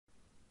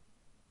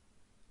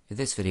In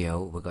this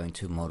video we're going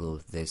to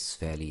model this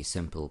fairly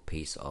simple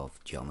piece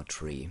of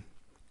geometry,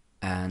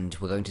 and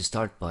we're going to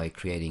start by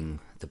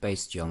creating the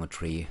base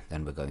geometry,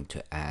 then we're going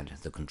to add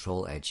the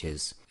control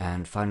edges,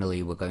 and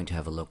finally we're going to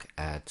have a look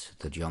at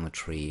the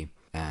geometry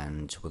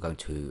and we're going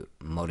to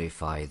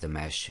modify the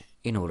mesh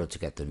in order to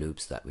get the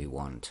loops that we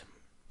want.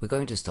 We're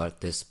going to start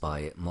this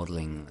by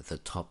modeling the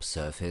top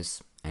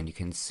surface, and you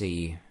can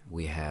see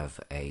we have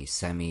a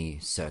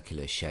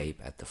semi-circular shape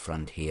at the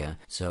front here,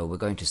 so we're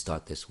going to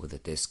start this with a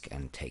disk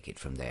and take it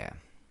from there.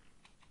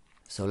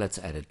 So let's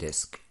add a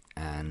disk,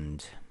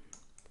 and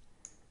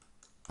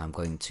I'm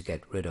going to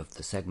get rid of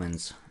the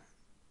segments.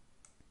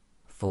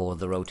 For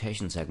the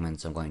rotation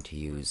segments I'm going to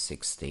use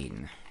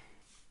 16.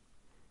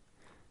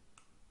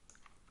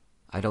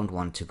 I don't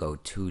want to go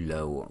too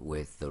low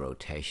with the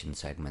rotation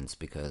segments,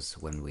 because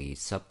when we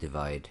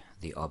subdivide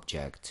the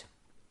object,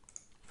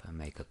 if I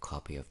make a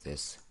copy of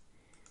this,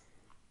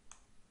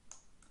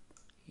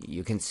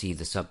 you can see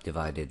the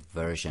subdivided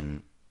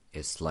version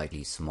is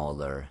slightly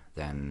smaller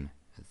than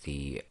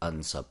the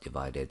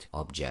unsubdivided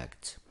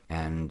object,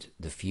 and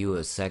the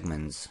fewer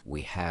segments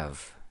we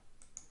have,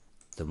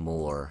 the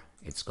more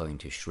it's going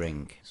to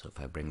shrink. So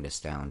if I bring this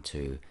down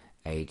to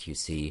 8, you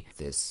see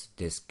this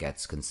disk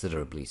gets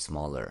considerably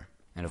smaller.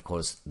 And of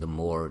course, the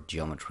more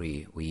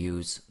geometry we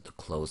use, the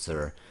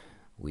closer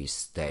we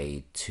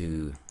stay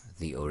to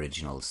the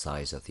original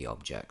size of the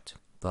object.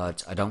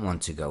 But I don't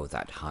want to go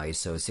that high,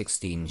 so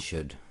 16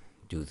 should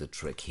do the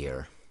trick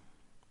here.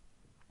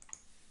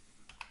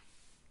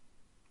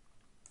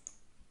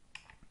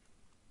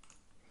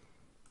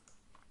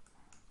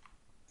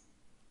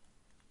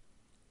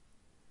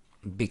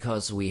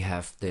 Because we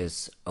have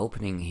this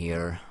opening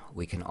here,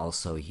 we can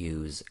also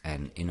use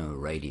an inner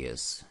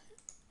radius.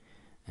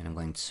 And I'm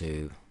going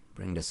to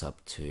bring this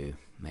up to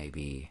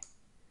maybe,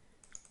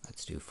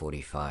 let's do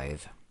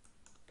 45.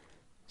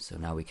 So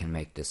now we can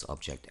make this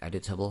object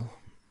editable.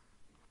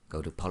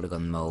 Go to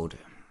polygon mode,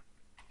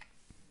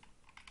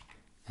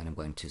 and I'm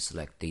going to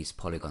select these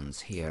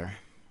polygons here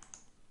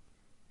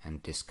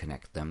and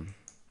disconnect them.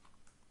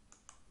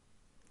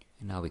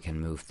 And now we can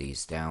move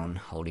these down,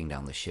 holding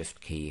down the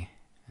shift key,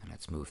 and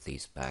let's move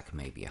these back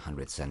maybe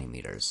 100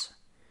 centimeters.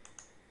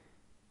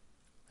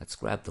 Let's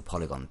grab the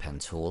polygon pen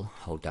tool,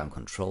 hold down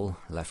Control,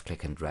 left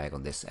click and drag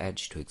on this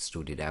edge to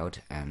extrude it out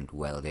and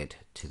weld it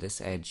to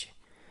this edge.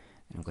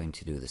 And I'm going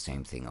to do the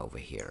same thing over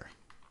here.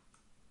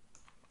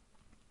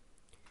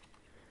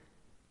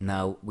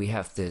 Now we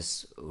have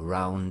this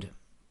round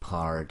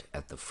part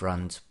at the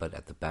front, but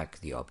at the back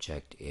the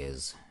object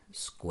is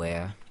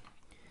square.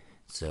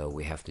 So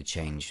we have to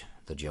change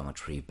the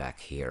geometry back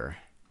here.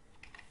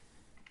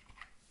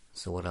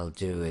 So what I'll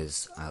do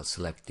is I'll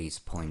select these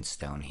points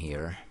down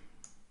here.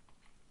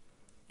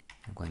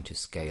 I'm going to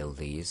scale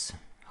these,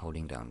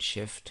 holding down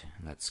Shift.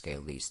 Let's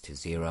scale these to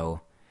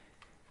 0.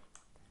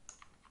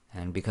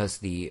 And because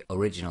the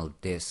original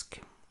disk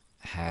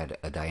had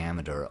a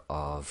diameter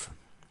of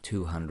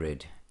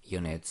 200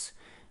 units,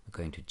 we're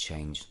going to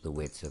change the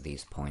width of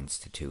these points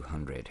to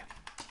 200.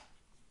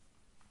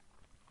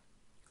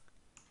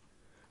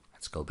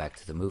 Let's go back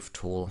to the Move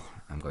tool.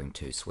 I'm going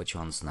to switch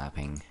on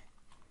snapping,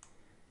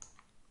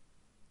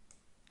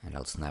 and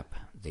I'll snap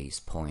these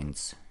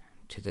points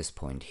to this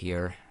point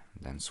here.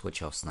 Then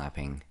switch off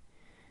snapping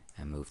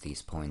and move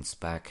these points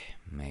back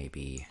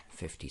maybe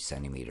 50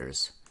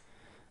 centimeters,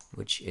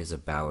 which is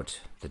about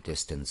the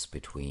distance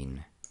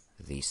between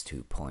these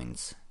 2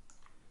 points.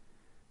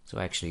 So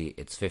actually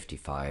it's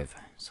 55,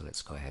 so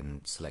let's go ahead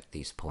and select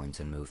these points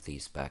and move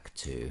these back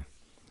to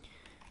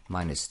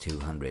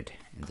 -200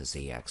 in the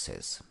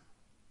z-axis.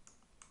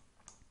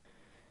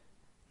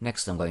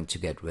 Next I'm going to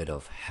get rid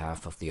of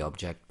half of the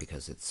object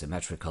because it's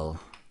symmetrical,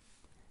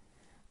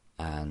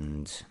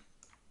 and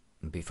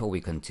before we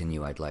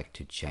continue, I'd like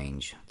to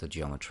change the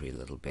geometry a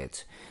little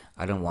bit.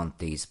 I don't want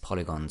these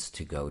polygons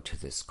to go to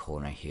this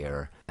corner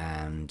here,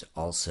 and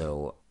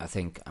also I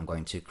think I'm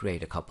going to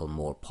create a couple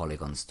more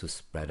polygons to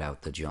spread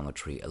out the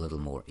geometry a little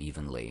more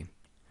evenly.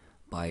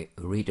 By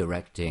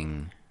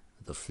redirecting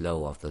the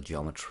flow of the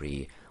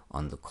geometry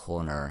on the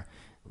corner,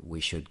 we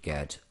should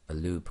get a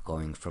loop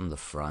going from the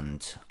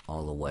front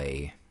all the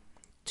way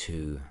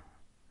to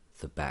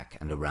the back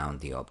and around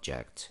the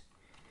object.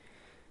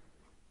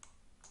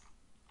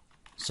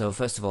 So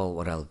first of all,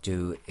 what I'll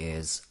do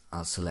is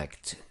I'll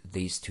select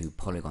these 2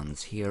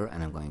 polygons here,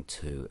 and I'm going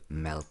to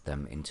melt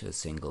them into a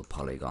single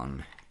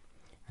polygon.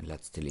 And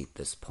let's delete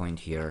this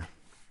point here.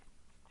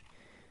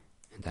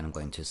 And then I'm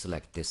going to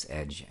select this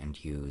edge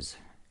and use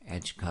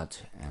edge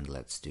cut, and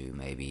let's do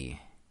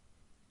maybe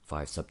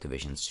 5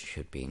 subdivisions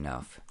should be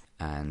enough.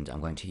 And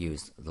I'm going to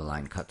use the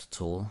line cut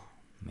tool.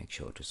 Make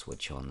sure to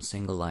switch on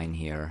single line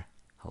here,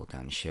 hold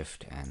down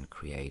Shift and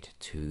create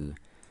 2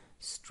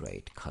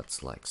 straight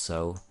cuts like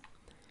so.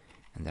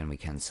 And then we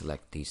can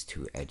select these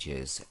 2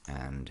 edges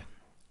and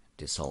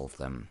dissolve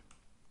them.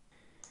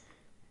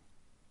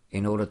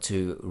 In order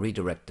to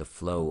redirect the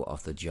flow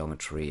of the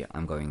geometry,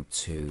 I'm going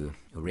to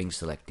ring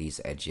select these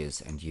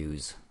edges and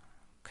use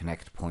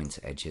connect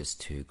points edges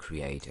to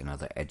create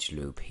another edge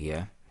loop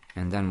here.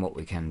 And then what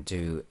we can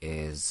do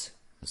is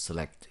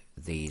select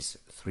these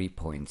 3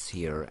 points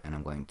here, and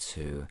I'm going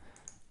to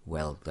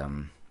weld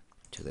them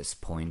to this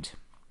point.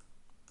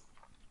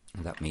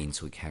 And that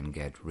means we can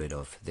get rid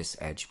of this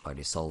edge by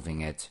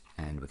dissolving it,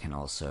 and we can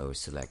also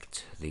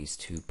select these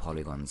 2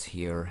 polygons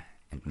here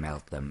and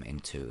melt them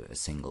into a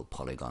single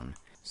polygon.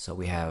 So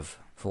we have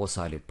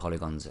 4-sided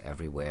polygons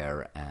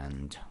everywhere,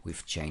 and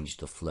we've changed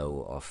the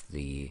flow of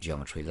the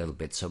geometry a little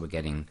bit. So we're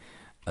getting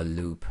a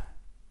loop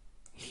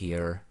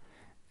here,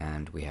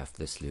 and we have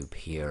this loop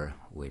here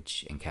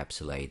which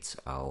encapsulates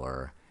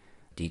our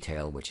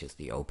detail, which is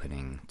the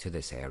opening to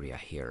this area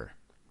here.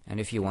 And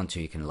if you want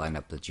to, you can line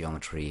up the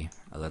geometry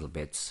a little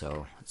bit,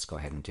 so let's go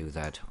ahead and do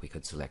that. We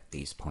could select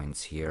these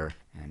points here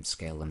and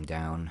scale them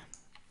down.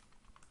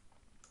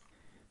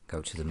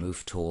 Go to the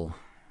Move tool,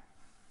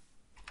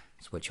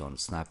 switch on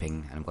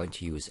snapping, and I'm going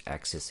to use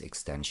axis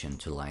extension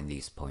to line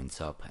these points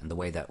up. And the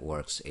way that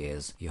works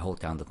is you hold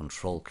down the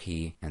Control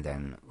key and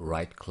then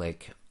right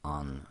click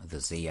on the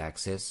Z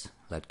axis,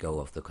 let go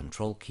of the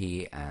Control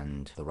key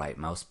and the right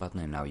mouse button,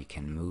 and now you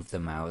can move the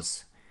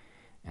mouse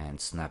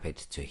and snap it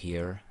to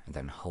here, and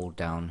then hold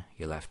down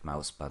your left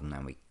mouse button,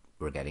 and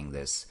we're getting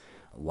this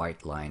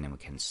white line, and we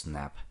can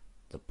snap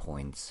the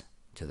points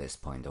to this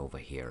point over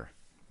here.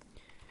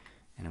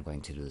 And I'm going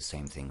to do the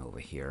same thing over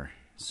here.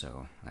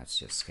 So let's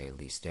just scale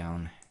these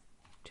down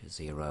to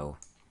 0,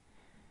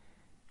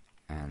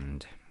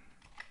 and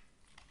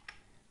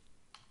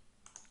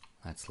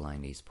let's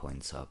line these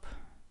points up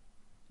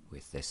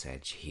with this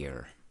edge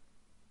here.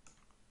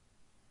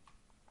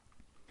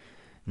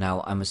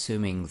 Now I'm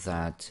assuming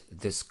that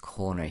this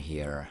corner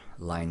here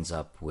lines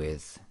up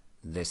with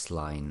this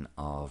line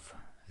of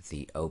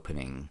the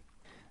opening.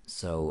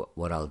 So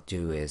what I'll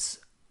do is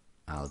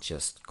I'll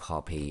just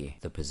copy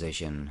the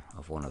position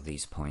of one of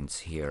these points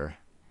here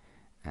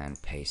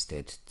and paste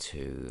it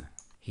to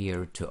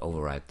here to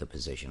override the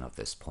position of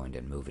this point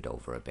and move it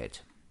over a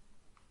bit.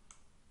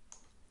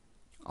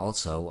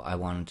 Also, I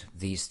want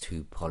these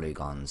 2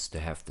 polygons to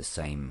have the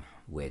same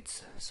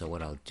width, so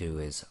what I'll do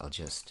is I'll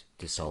just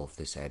dissolve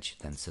this edge,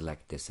 then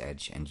select this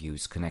edge and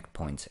use connect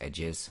points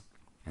edges,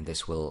 and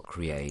this will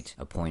create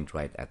a point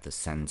right at the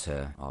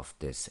center of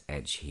this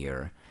edge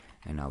here.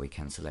 And now we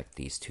can select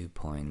these 2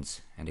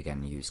 points and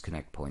again use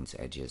connect points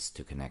edges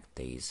to connect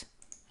these.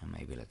 And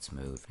maybe let's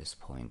move this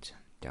point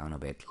down a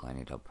bit, line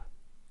it up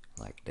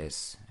like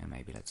this, and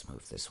maybe let's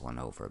move this one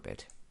over a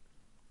bit.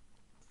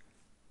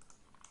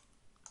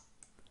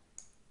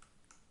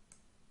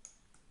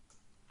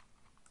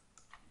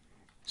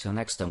 So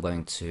next I'm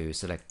going to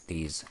select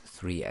these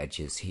 3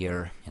 edges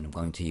here, and I'm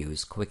going to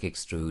use quick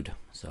extrude.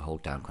 So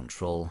hold down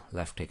Control,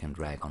 left click and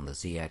drag on the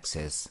Z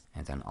axis,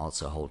 and then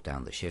also hold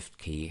down the Shift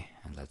key,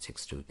 and let's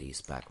extrude these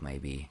back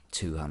maybe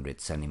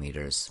 200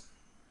 centimeters.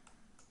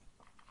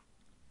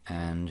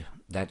 And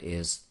that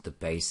is the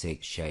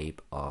basic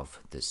shape of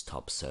this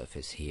top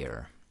surface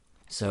here.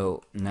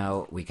 So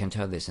now we can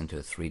turn this into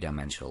a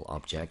 3-dimensional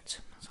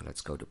object. So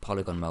let's go to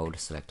polygon mode,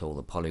 select all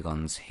the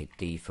polygons, hit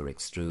D for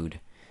extrude,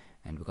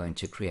 and we're going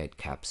to create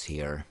caps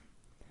here,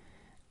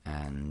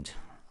 and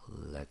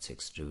let's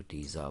extrude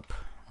these up.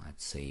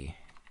 Let's see,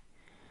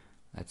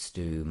 let's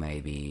do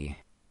maybe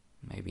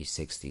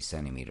 60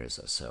 centimeters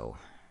or so.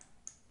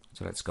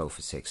 So let's go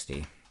for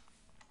 60.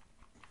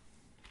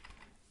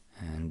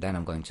 And then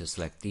I'm going to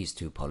select these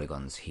 2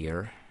 polygons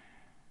here,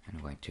 and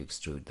I'm going to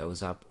extrude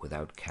those up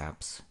without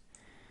caps.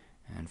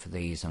 And for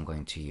these I'm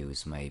going to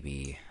use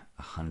maybe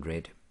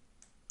 100.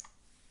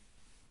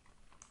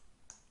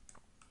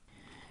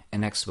 And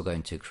next we're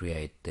going to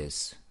create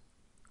this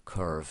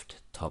curved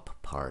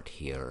top part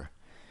here.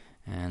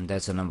 And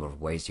there's a number of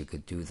ways you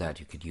could do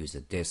that. You could use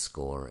a disc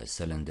or a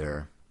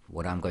cylinder.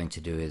 What I'm going to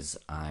do is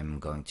I'm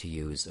going to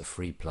use a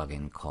free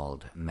plugin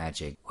called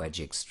Magic Wedge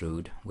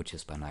Extrude, which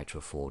is by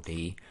Nitro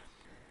 4D.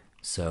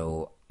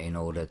 So in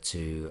order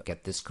to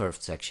get this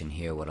curved section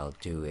here, what I'll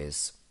do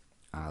is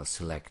I'll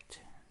select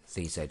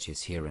these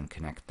edges here and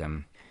connect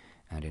them.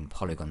 And in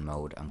polygon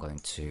mode I'm going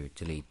to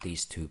delete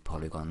these 2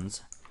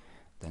 polygons.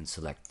 Then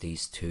select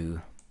these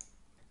 2,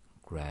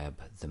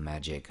 grab the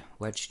Magic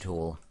Wedge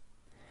tool,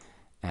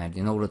 and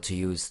in order to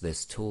use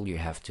this tool you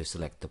have to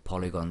select the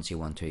polygons you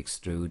want to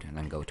extrude, and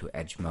then go to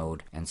Edge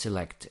mode and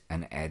select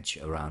an edge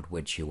around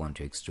which you want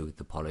to extrude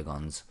the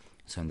polygons.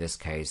 So in this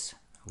case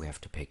we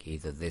have to pick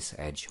either this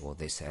edge or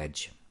this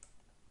edge,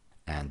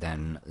 and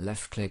then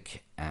left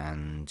click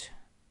and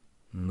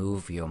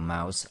move your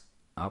mouse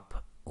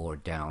up or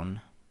down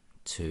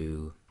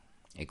to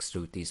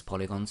extrude these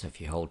polygons. If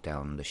you hold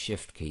down the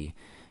Shift key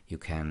you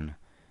can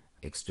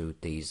extrude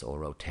these or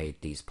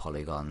rotate these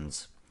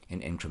polygons in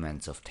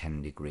increments of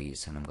 10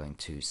 degrees, and I'm going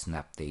to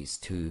snap these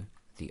to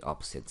the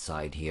opposite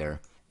side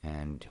here,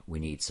 and we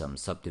need some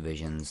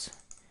subdivisions,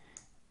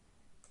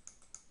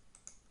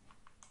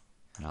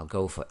 and I'll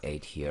go for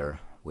 8 here,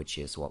 which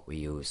is what we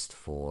used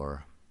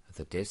for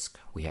the disc.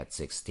 We had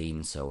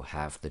 16, so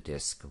half the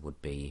disc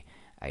would be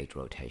 8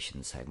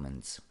 rotation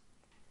segments.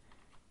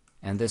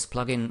 And this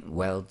plugin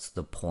welds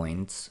the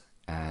points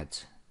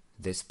at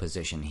this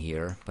position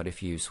here, but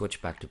if you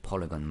switch back to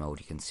polygon mode,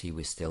 you can see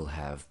we still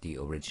have the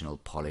original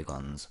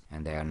polygons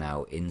and they are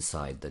now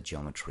inside the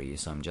geometry.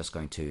 So I'm just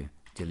going to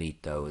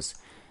delete those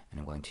and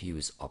I'm going to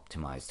use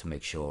optimize to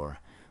make sure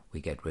we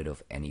get rid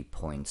of any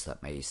points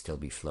that may still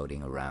be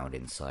floating around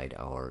inside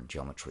our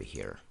geometry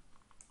here.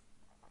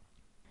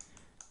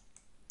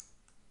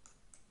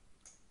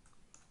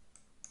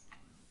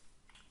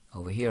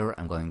 Over here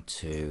I'm going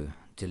to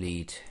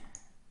delete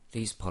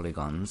these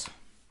polygons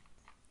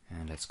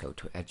and let's go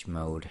to edge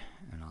mode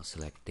and I'll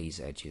select these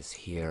edges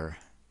here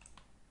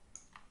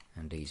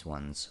and these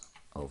ones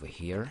over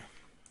here.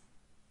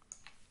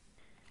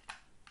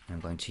 I'm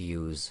going to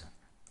use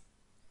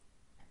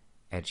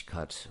edge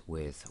cut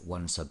with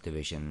one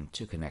subdivision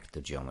to connect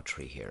the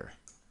geometry here.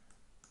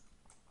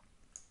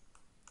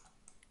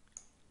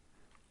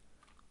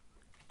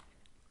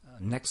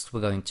 Next we're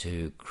going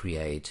to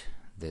create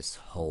this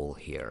hole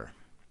here,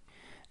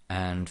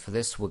 and for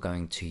this we're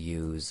going to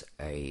use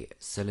a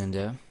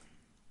cylinder.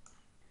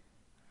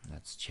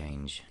 Let's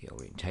change the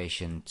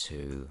orientation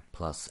to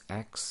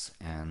 +X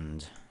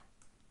and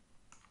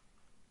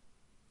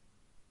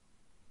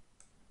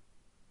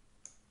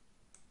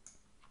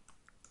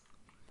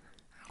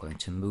I'm going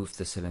to move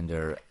the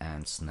cylinder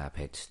and snap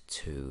it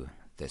to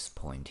this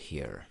point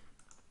here.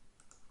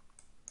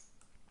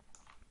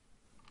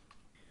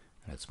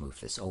 Let's move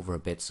this over a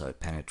bit so it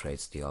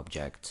penetrates the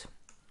object.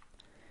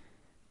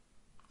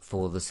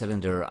 For the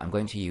cylinder, I'm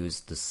going to use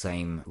the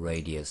same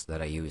radius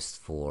that I used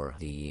for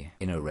the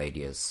inner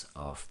radius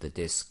of the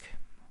disc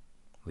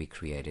we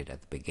created at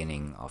the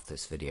beginning of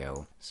this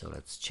video. So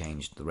let's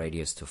change the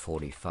radius to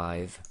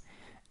 45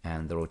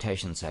 and the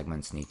rotation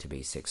segments need to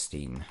be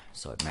 16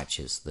 so it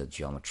matches the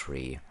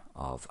geometry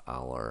of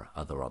our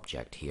other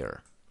object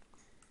here.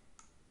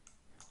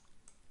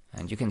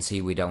 And you can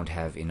see we don't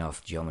have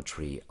enough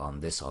geometry on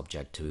this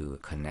object to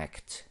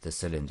connect the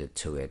cylinder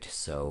to it,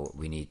 so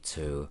we need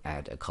to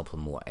add a couple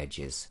more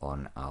edges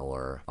on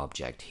our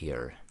object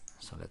here.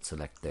 So let's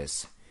select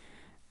this,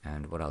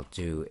 and what I'll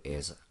do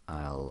is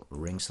I'll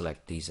ring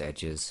select these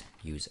edges,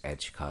 use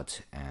edge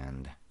cut,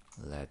 and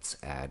let's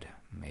add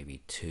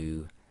maybe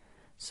 2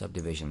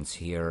 subdivisions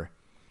here.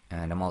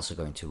 And I'm also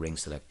going to ring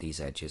select these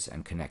edges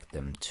and connect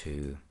them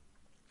to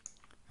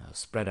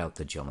spread out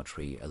the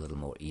geometry a little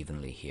more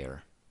evenly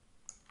here.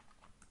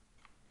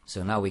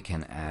 So now we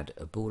can add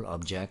a bool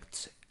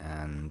object,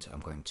 and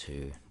I'm going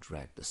to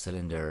drag the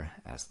cylinder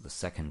as the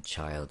second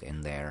child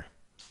in there.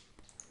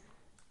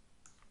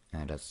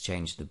 And let's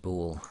change the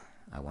bool.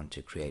 I want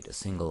to create a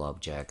single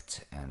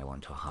object and I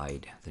want to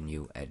hide the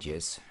new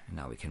edges. And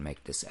now we can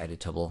make this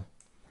editable.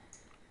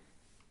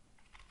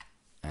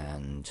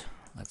 And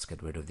let's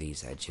get rid of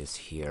these edges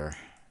here.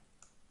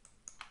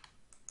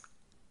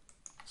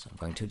 So I'm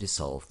going to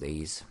dissolve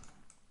these.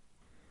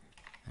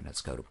 And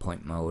let's go to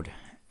point mode.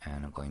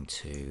 And I'm going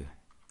to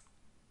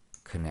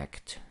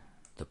connect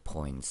the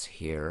points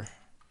here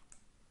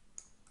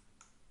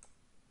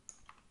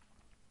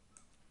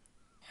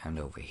and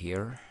over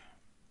here,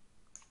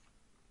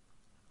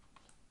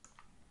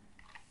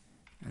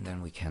 and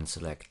then we can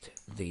select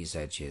these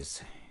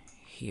edges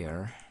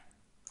here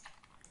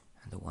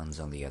and the ones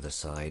on the other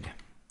side.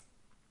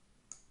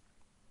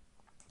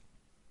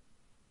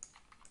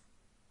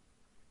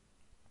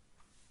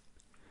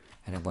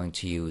 And I'm going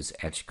to use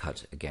edge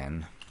cut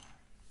again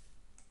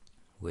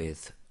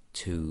with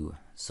 2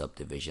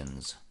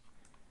 subdivisions.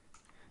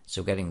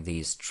 So getting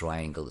these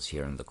triangles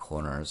here in the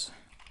corners,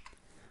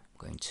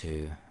 I'm going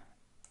to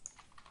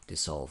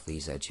dissolve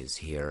these edges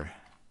here.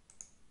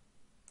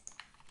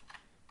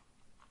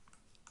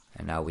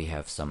 And now we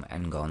have some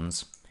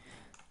n-gons,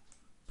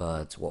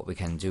 but what we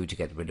can do to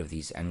get rid of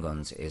these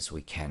n-gons is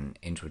we can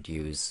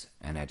introduce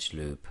an edge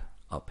loop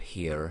up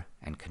here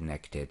and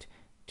connect it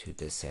to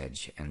this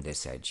edge and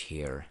this edge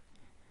here.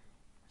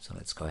 So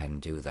let's go ahead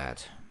and do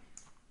that.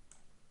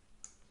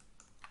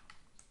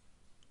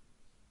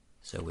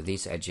 So with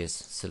these edges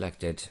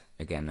selected,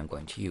 again I'm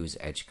going to use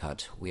edge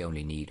cut. We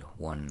only need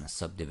 1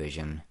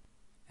 subdivision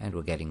and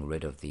we're getting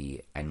rid of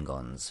the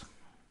n-gons.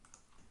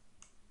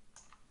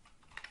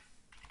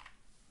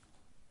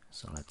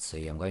 So let's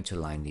see, I'm going to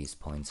line these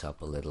points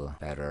up a little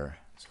better.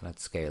 So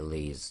let's scale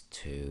these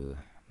to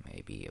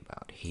maybe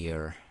about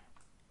here.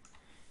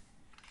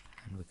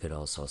 And we could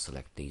also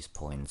select these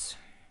points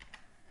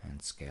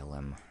and scale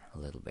them a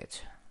little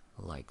bit,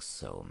 like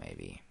so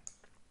maybe.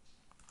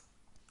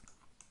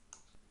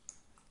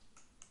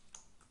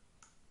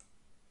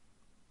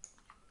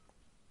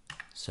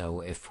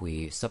 So if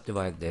we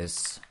subdivide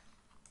this,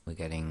 we're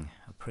getting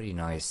a pretty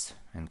nice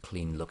and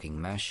clean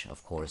looking mesh.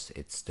 Of course,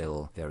 it's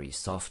still very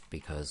soft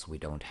because we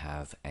don't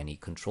have any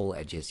control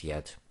edges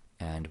yet,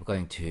 and we're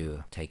going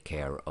to take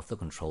care of the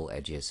control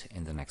edges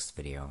in the next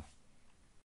video.